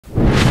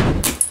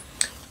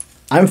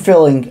I'm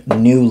feeling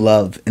new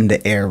love in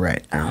the air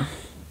right now.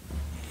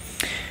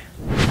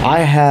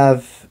 I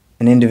have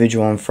an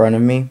individual in front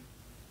of me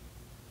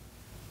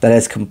that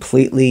has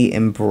completely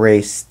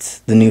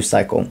embraced the new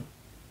cycle.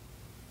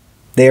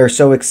 They are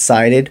so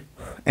excited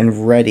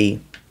and ready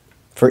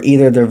for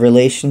either the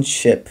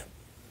relationship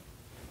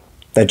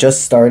that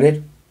just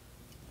started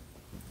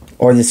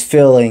or this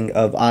feeling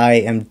of I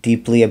am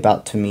deeply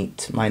about to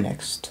meet my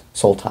next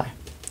soul tie.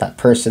 That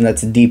person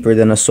that's deeper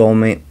than a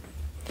soulmate.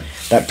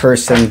 That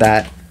person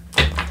that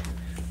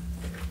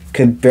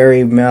could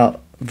very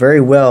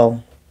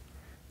well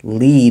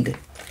lead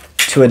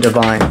to a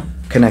divine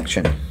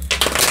connection.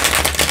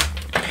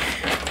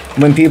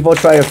 When people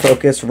try to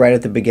focus right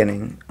at the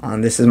beginning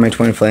on this is my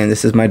twin flame,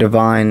 this is my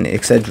divine,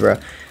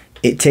 etc.,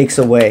 it takes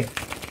away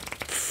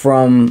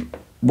from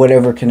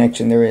whatever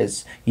connection there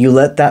is. You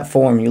let that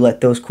form, you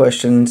let those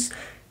questions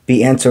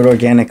be answered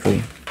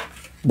organically.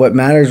 What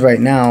matters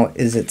right now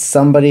is it's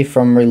somebody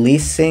from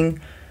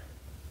releasing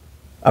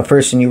a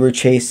person you were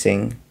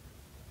chasing.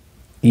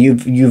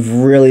 You've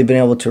really been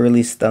able to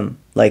release them.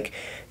 Like,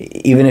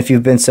 even if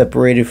you've been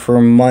separated for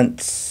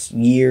months,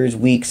 years,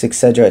 weeks,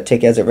 etc.,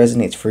 take it as it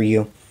resonates for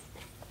you.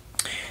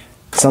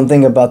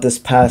 Something about this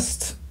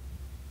past,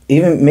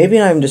 even maybe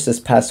not even just this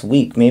past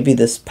week, maybe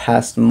this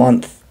past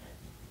month,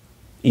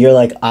 you're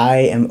like, I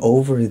am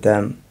over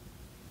them.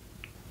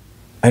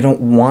 I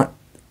don't want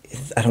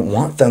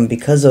them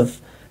because of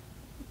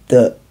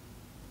the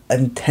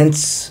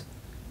intense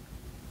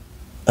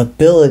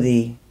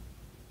ability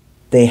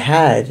they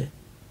had.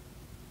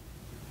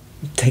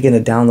 Taking a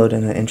download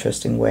in an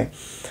interesting way.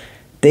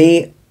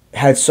 They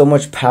had so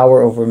much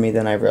power over me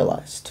than I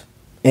realized.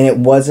 And it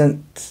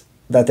wasn't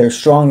that they're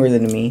stronger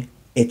than me.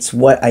 It's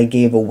what I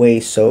gave away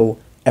so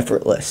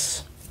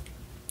effortless.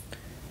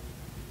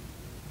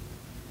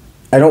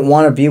 I don't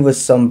want to be with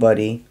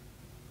somebody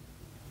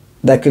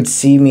that could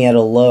see me at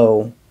a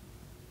low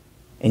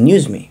and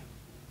use me.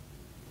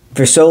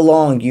 For so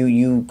long,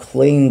 you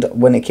claimed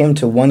when it came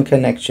to one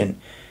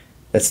connection,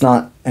 that's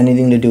not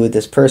anything to do with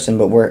this person,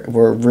 but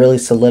we're really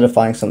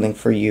solidifying something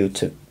for you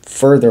to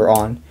further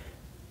on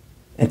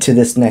into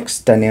this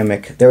next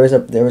dynamic. There was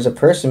a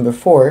person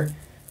before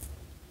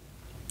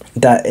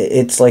that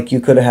it's like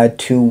you could have had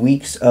 2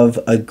 weeks of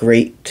a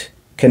great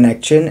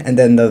connection, and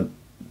then the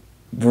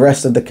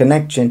rest of the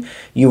connection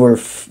you were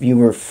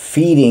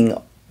feeding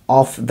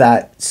off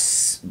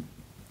that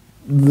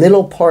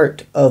little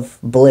part of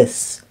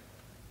bliss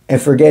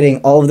and forgetting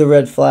all of the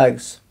red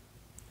flags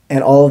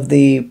and all of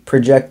the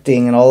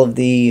projecting and all of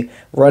the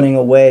running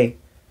away.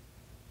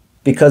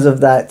 Because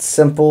of that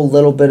simple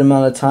little bit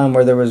amount of time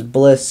where there was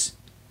bliss,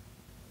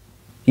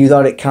 you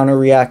thought it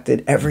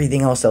counter-reacted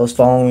everything else that was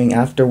following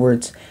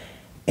afterwards.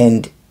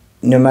 And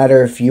no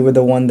matter if you were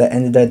the one that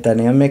ended that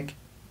dynamic,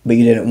 but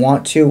you didn't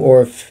want to,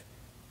 or if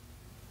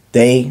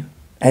they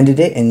ended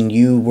it and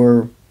you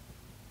were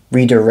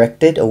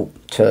redirected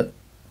to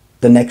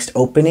the next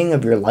opening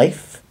of your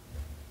life,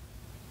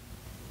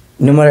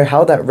 no matter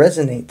how that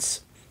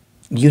resonates,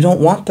 you don't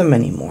want them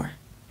anymore.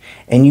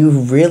 And you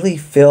really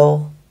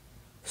feel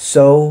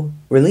so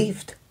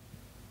relieved.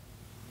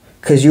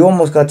 Because you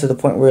almost got to the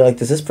point where you're like,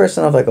 does this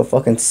person have like a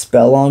fucking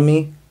spell on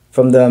me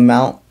from the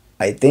amount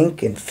I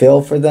think and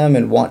feel for them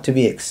and want to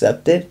be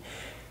accepted?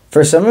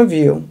 For some of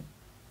you,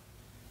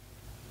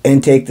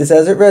 and take this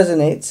as it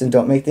resonates and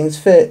don't make things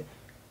fit,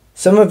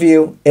 some of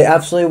you, it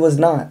absolutely was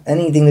not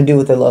anything to do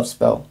with a love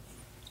spell.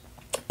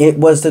 It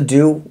was to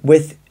do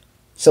with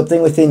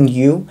something within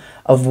you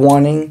of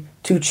wanting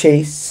to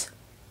chase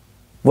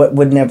what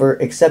would never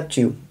accept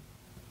you.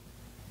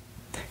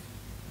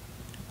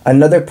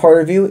 Another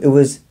part of you, it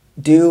was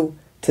due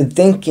to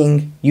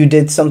thinking you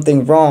did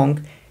something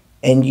wrong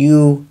and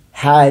you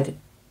had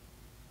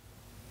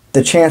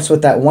the chance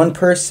with that one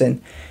person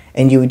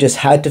and you just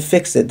had to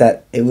fix it,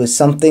 that it was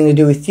something to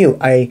do with you.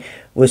 I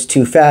was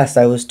too fast,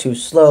 I was too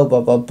slow,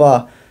 blah, blah,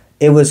 blah.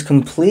 It was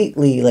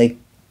completely like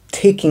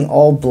taking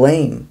all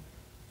blame.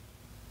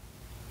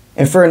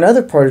 And for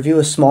another part of you,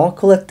 a small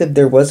collective,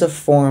 there was a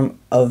form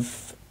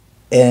of,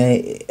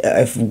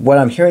 what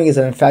I'm hearing is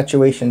an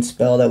infatuation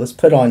spell that was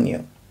put on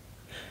you.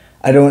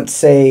 I don't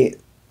say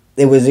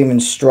it was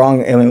even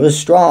strong. I mean, it was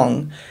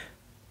strong,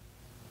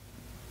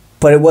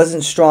 but it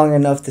wasn't strong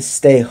enough to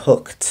stay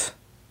hooked.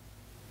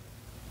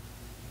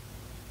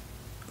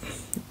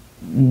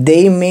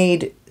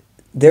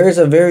 There's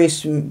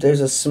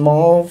a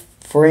small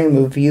frame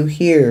of you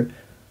here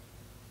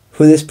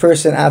who this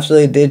person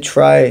absolutely did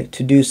try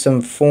to do some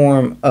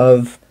form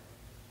of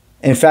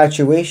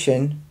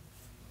infatuation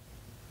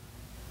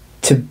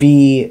to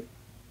be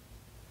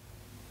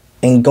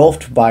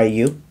engulfed by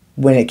you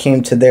when it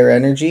came to their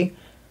energy,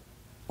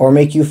 or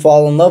make you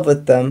fall in love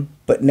with them,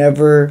 but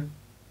never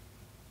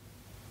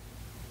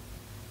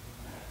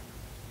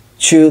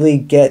truly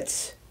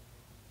get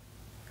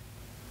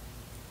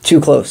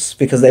too close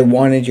because they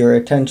wanted your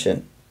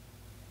attention.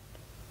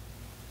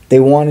 They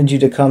wanted you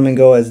to come and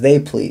go as they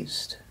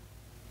pleased.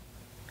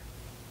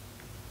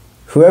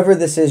 Whoever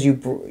this is,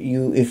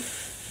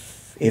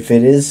 if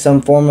it is some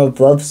form of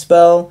love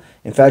spell,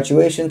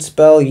 infatuation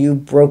spell, you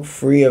broke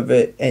free of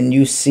it and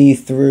you see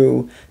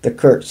through the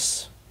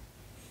curse.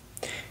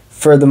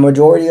 For the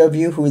majority of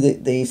you who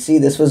they see,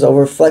 this was a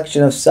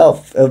reflection of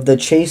self, of the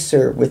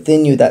chaser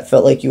within you that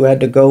felt like you had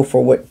to go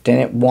for what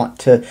didn't want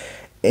to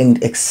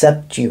and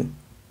accept you.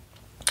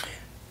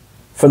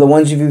 For the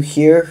ones of you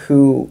here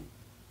who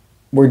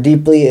were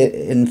deeply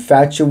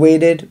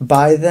infatuated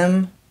by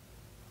them,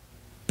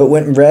 but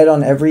went red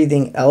on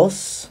everything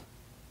else,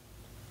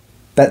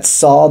 that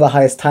saw the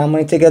highest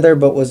timeline together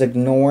but was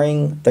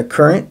ignoring the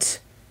current,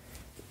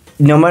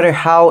 no matter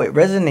how it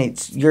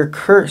resonates, your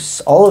curse,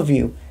 all of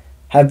you,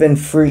 have been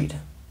freed.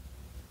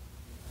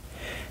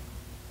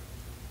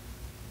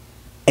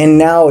 And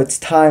now it's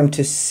time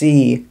to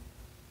see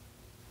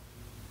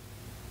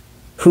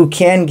who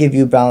can give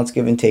you balance,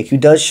 give and take, who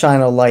does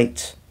shine a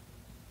light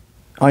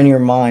on your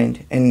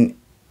mind and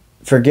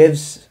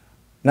forgives,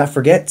 not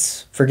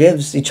forgets,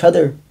 forgives each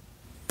other.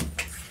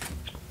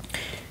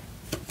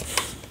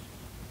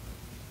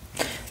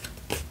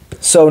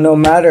 So no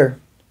matter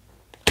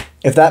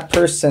if that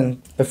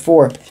person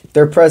before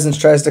their presence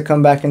tries to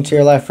come back into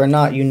your life or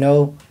not, you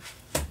know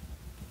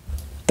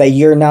that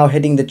you're now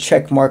hitting the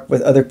check mark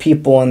with other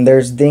people, and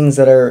there's things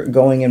that are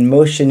going in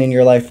motion in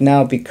your life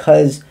now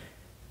because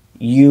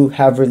you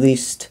have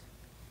released,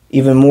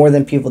 even more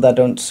than people that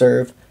don't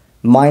serve,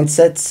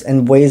 mindsets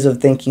and ways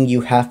of thinking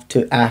you have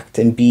to act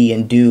and be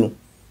and do.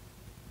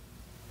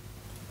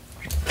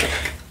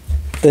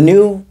 The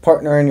new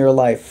partner in your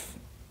life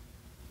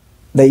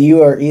that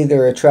you are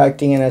either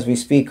attracting in as we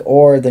speak,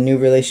 or the new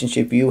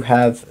relationship you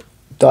have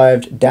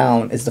dived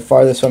down, is the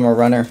farthest from a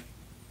runner.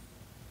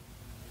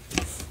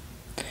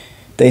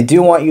 They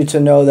do want you to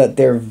know that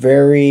they're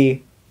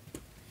very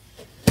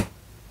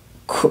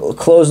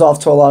closed off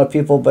to a lot of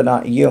people, but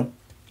not you.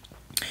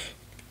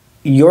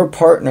 Your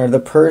partner, the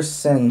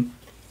person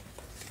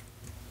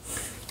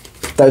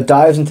that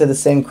dives into the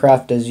same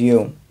craft as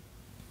you,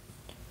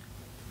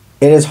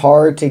 it is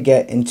hard to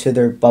get into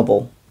their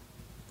bubble.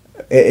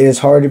 It is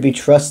hard to be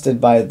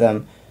trusted by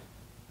them.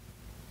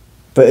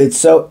 But it's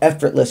so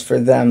effortless for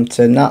them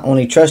to not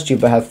only trust you,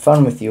 but have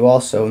fun with you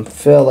also, and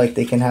feel like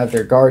they can have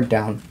their guard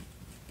down.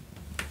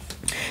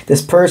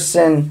 This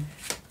person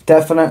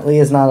definitely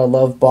is not a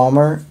love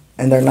bomber,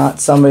 and they're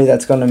not somebody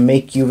that's going to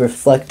make you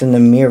reflect in the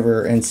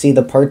mirror and see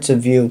the parts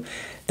of you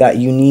that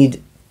you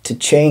need to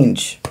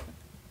change.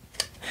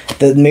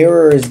 The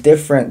mirror is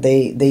different.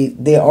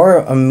 They are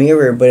a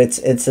mirror, but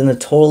it's in a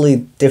totally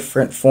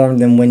different form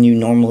than when you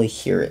normally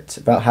hear it.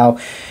 About how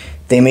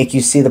they make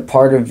you see the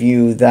part of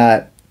you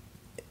that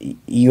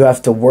you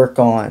have to work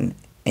on,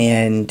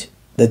 and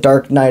the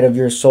dark night of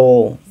your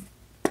soul,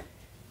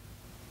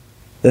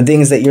 the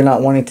things that you're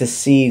not wanting to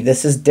see.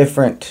 This is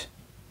different.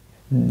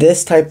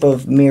 This type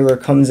of mirror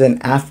comes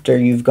in after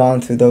you've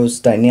gone through those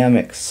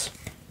dynamics.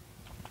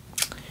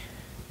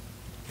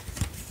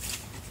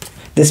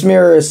 This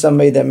mirror is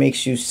somebody that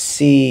makes you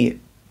see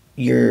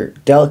your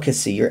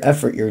delicacy, your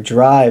effort, your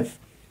drive.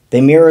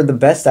 They mirror the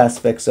best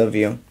aspects of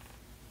you.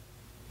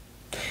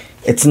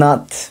 It's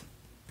not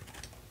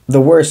the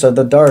worst or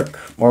the dark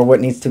or what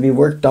needs to be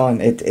worked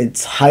on.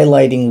 It's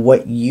highlighting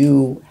what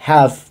you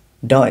have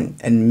done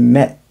and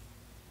met.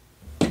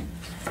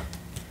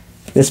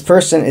 This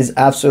person is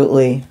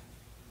absolutely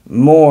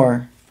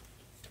more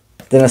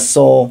than a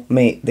soul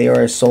mate. They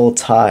are a soul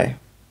tie.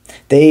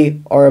 They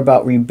are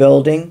about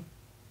rebuilding.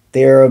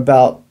 They are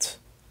about,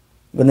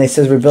 when they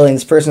says rebuilding,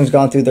 this person's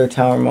gone through their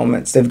tower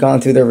moments. They've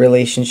gone through their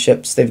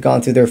relationships. They've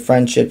gone through their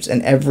friendships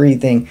and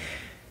everything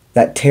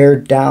that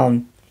teared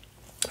down.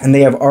 And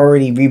they have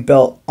already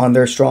rebuilt on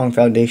their strong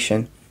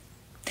foundation.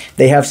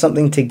 They have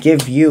something to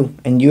give you,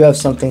 and you have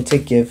something to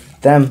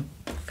give them.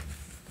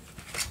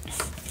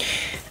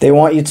 They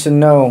want you to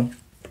know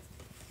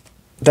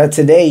that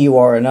today you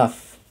are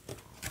enough.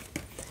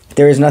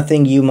 There is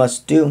nothing you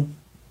must do.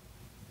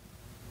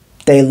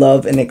 They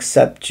love and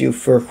accept you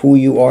for who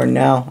you are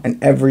now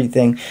and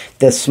everything.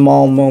 The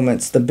small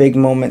moments, the big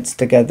moments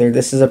together.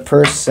 This is a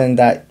person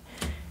that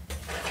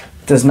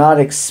does not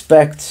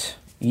expect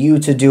you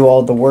to do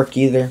all the work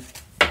either.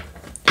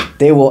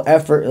 They will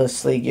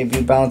effortlessly give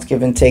you balance,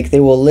 give and take. They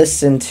will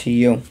listen to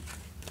you.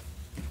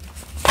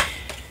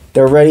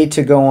 They're ready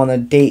to go on a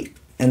date.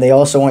 And they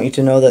also want you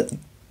to know that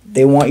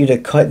they want you to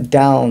cut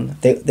down.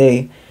 Some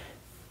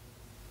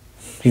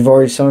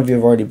of you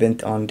have already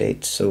been on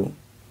dates. So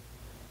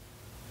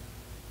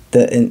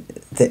the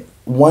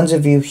ones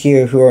of you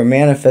here who are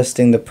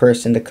manifesting the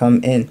person to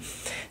come in,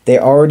 they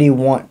already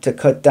want to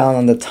cut down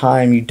on the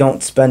time you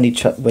don't spend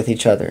with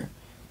each other.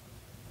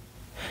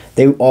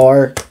 They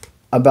are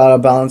about a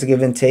balance,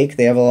 give and take.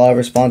 They have a lot of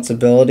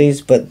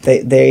responsibilities, but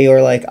they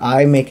are like,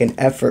 I make an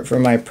effort for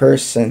my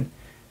person.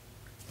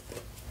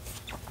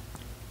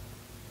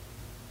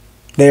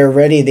 They are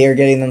ready. They are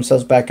getting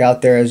themselves back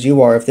out there as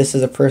you are. If this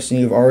is a person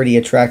you've already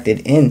attracted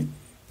in,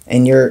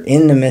 and you're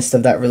in the midst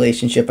of that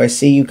relationship, I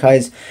see you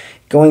guys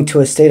going to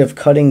a state of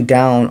cutting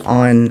down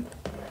on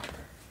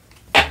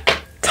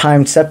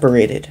time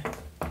separated.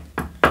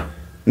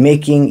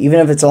 Making, even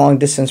if it's a long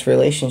distance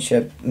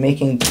relationship,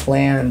 making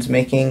plans,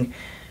 making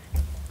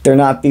there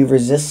not be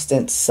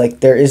resistance. Like,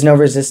 there is no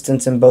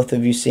resistance in both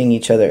of you seeing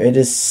each other. It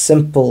is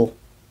simple.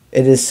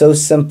 It is so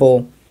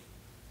simple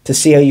to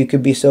see how you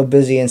could be so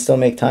busy and still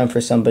make time for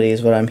somebody,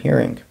 is what I'm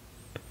hearing.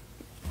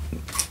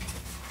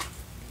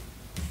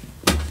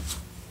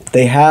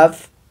 They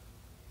have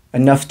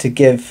enough to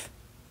give.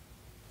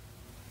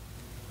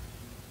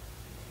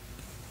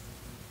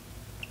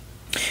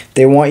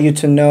 They want you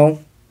to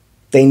know.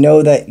 They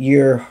know that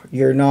you're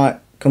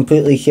not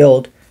completely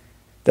healed,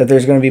 that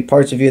there's going to be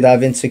parts of you that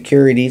have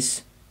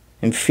insecurities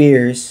and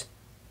fears,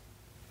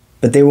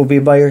 but they will be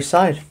by your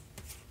side.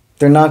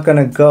 They're not going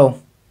to go.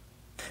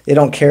 They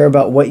don't care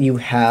about what you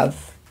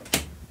have.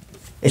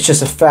 It's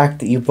just a fact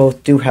that you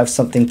both do have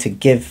something to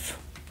give.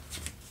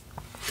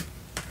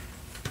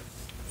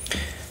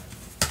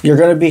 You're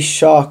going to be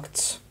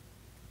shocked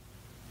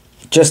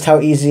just how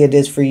easy it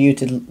is for you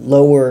to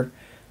lower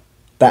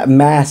that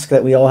mask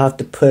that we all have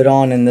to put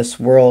on in this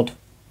world.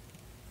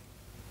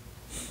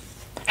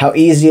 How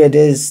easy it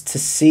is to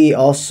see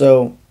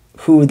also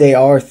who they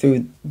are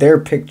through their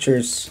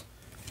pictures.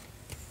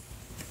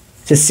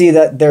 To see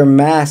that their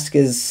mask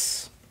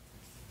is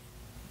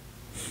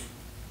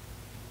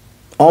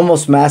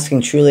almost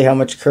masking truly how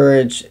much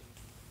courage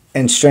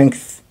and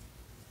strength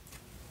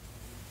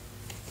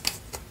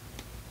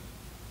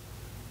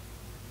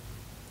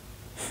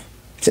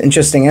it's an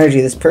interesting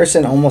energy. This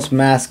person almost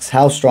masks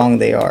how strong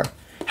they are,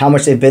 how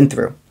much they've been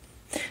through.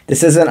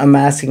 This isn't a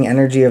masking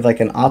energy of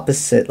like an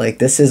opposite. Like,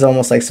 this is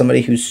almost like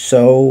somebody who's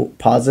so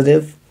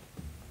positive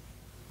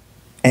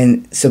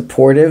and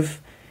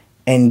supportive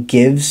and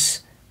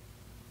gives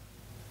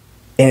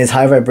and is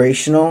high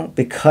vibrational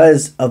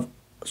because of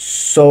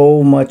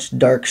so much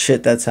dark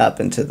shit that's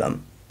happened to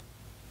them.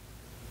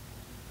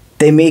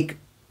 They make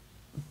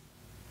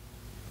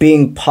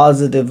being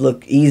positive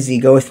look easy.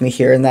 Go with me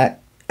here. And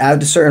that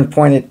at a certain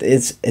point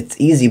it's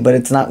easy, but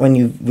it's not when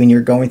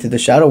you're going through the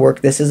shadow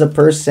work. This is a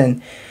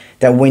person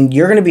that when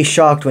you're going to be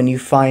shocked when you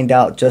find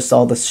out just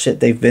all the shit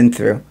they've been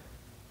through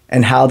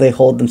and how they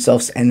hold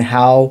themselves and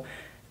how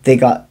they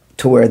got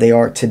to where they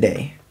are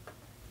today.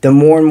 The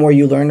more and more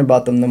you learn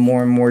about them, the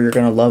more and more you're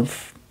going to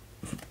love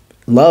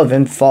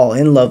and fall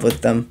in love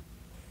with them.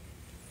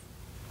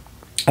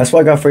 That's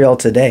what I got for y'all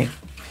today.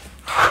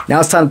 Now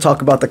it's time to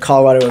talk about the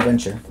Colorado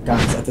adventure.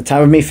 Guys, at the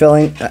time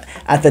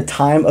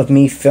of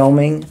me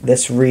filming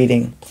this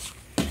reading,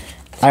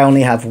 I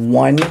only have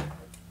one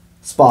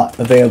spot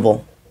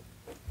available.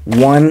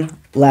 One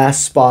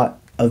last spot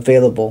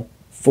available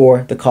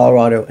for the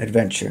Colorado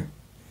adventure.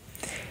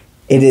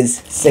 It is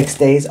 6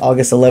 days,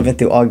 August 11th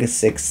through August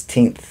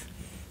 16th.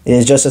 It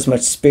is just as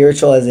much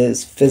spiritual as it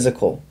is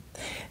physical.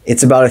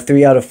 It's about a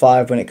 3 out of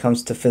 5 when it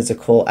comes to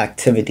physical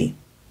activity.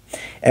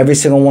 Every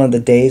single one of the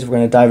days, we're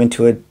going to dive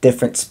into a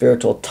different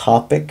spiritual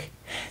topic.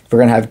 We're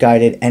going to have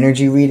guided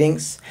energy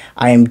readings.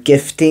 I am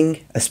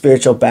gifting a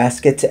spiritual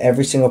basket to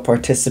every single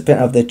participant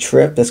of the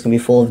trip that's going to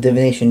be full of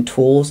divination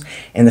tools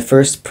and the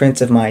first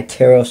prints of my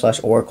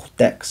tarot/oracle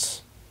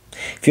decks.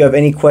 If you have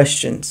any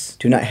questions,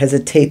 do not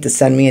hesitate to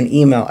send me an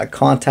email at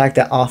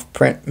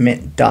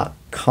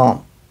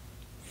contact@offprintmint.com.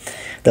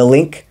 The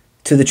link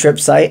to the trip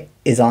site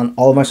is on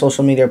all of my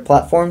social media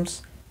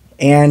platforms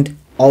and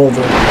all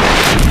over.